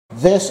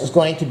This is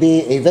going to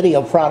be a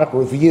video product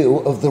review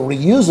of the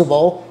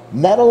reusable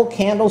metal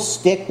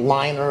candlestick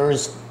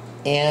liners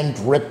and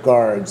drip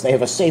guards. They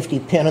have a safety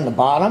pin in the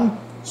bottom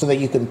so that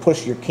you can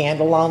push your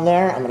candle on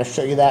there. I'm going to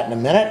show you that in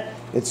a minute.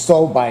 It's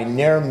sold by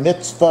Ner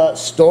Mitzvah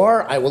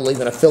store. I will leave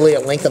an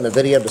affiliate link in the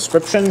video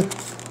description.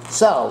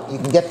 So you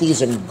can get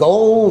these in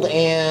gold,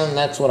 and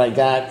that's what I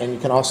got, and you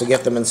can also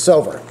get them in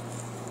silver.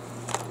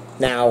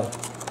 Now,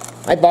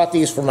 I bought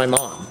these for my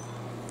mom.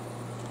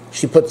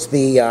 She puts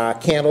the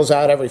candles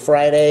out every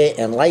Friday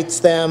and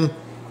lights them,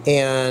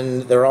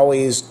 and they're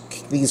always,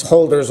 these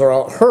holders are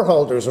all, her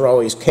holders are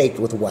always caked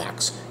with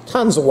wax.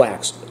 Tons of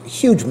wax,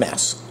 huge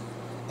mess.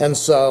 And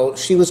so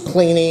she was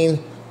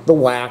cleaning the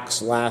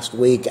wax last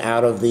week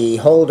out of the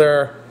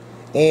holder,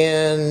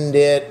 and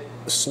it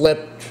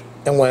slipped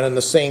and went in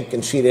the sink,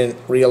 and she didn't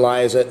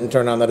realize it and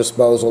turned on the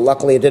disposal.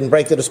 Luckily, it didn't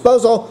break the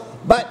disposal,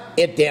 but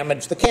it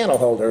damaged the candle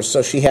holders,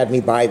 so she had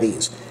me buy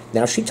these.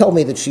 Now, she told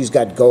me that she's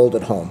got gold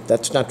at home.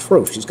 That's not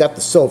true. She's got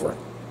the silver.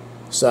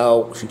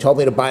 So she told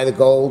me to buy the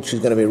gold. She's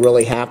going to be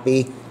really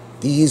happy.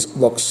 These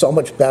look so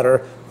much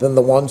better than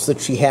the ones that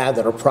she had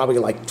that are probably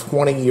like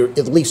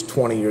at least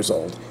 20 years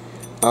old.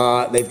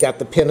 They've got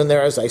the pin in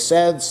there, as I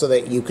said, so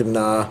that you can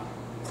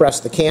press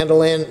the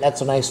candle in.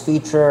 That's a nice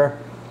feature.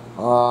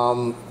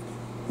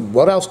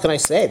 What else can I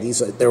say?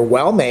 They're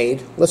well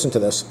made. Listen to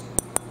this.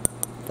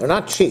 They're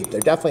not cheap. They're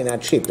definitely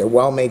not cheap. They're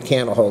well-made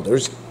candle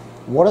holders.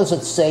 What does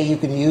it say you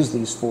can use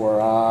these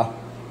for?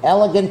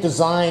 Elegant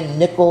design,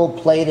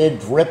 nickel-plated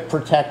drip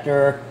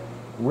protector,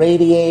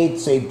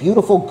 radiates a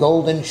beautiful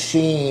golden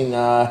sheen,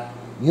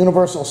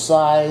 universal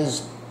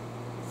size,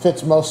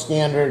 fits most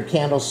standard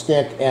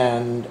candlestick,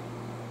 and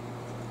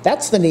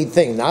that's the neat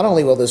thing. Not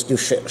only will this do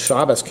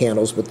Shabbos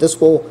candles, but this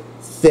will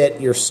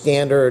fit your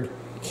standard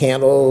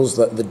candles,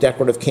 the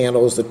decorative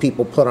candles that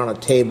people put on a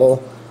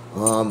table.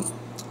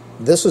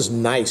 This is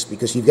nice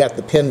because you've got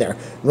the pin there.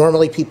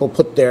 Normally people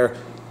put their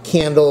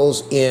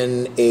candles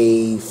in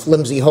a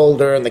flimsy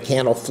holder and the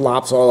candle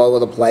flops all over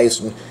the place,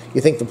 and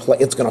you think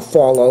it's going to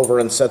fall over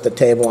and set the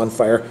table on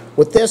fire.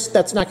 With this,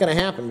 that's not going to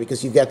happen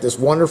because you've got this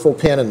wonderful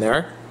pin in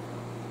there.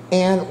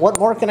 And what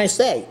more can I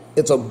say?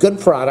 It's a good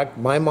product.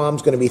 My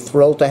mom's going to be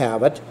thrilled to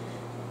have it.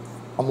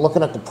 I'm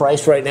looking at the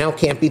price right now.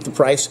 Can't beat the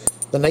price.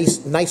 The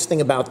nice thing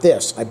about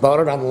this, I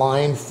bought it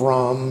online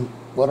from,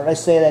 what did I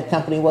say that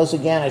company was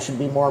again? I should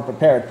be more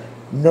prepared.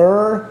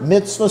 Ner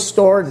Mitzvah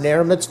store,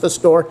 Ner Mitzvah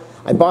store.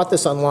 I bought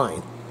this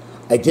online.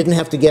 I didn't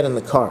have to get in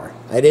the car.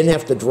 I didn't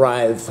have to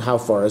drive, how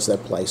far is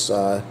that place,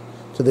 to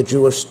the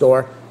Jewish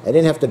store. I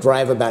didn't have to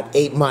drive about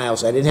 8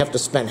 miles. I didn't have to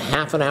spend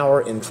half an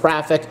hour in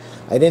traffic.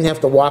 I didn't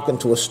have to walk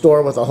into a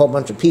store with a whole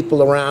bunch of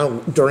people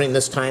around during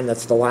this time.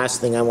 That's the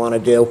last thing I want to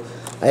do.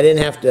 I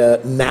didn't have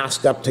to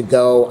mask up to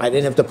go. I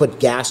didn't have to put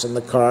gas in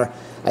the car.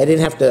 I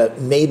didn't have to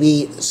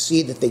maybe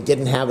see that they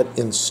didn't have it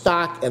in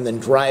stock and then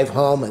drive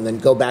home and then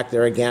go back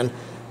there again.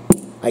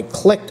 I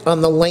clicked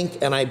on the link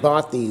and I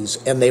bought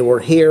these, and they were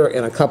here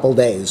in a couple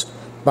days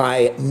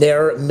by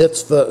Ner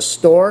Mitzvah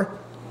store.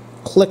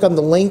 Click on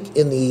the link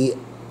in the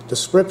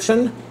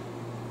description.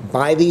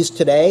 Buy these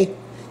today.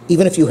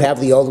 Even if you have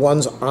the old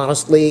ones,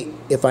 honestly,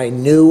 if I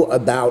knew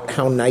about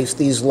how nice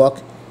these look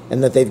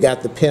and that they've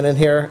got the pin in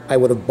here, I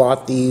would have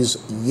bought these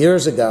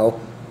years ago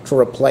to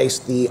replace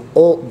the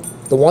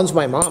ones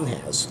my mom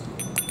has.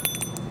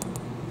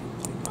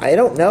 I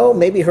don't know,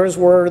 maybe hers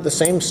were the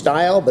same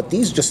style, but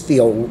these just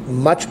feel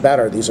much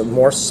better. These are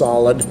more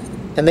solid,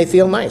 and they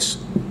feel nice.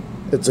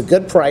 It's a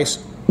good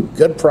price,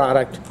 good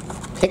product.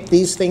 Pick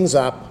these things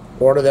up,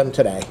 order them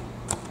today.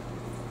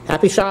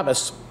 Happy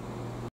Shabbos.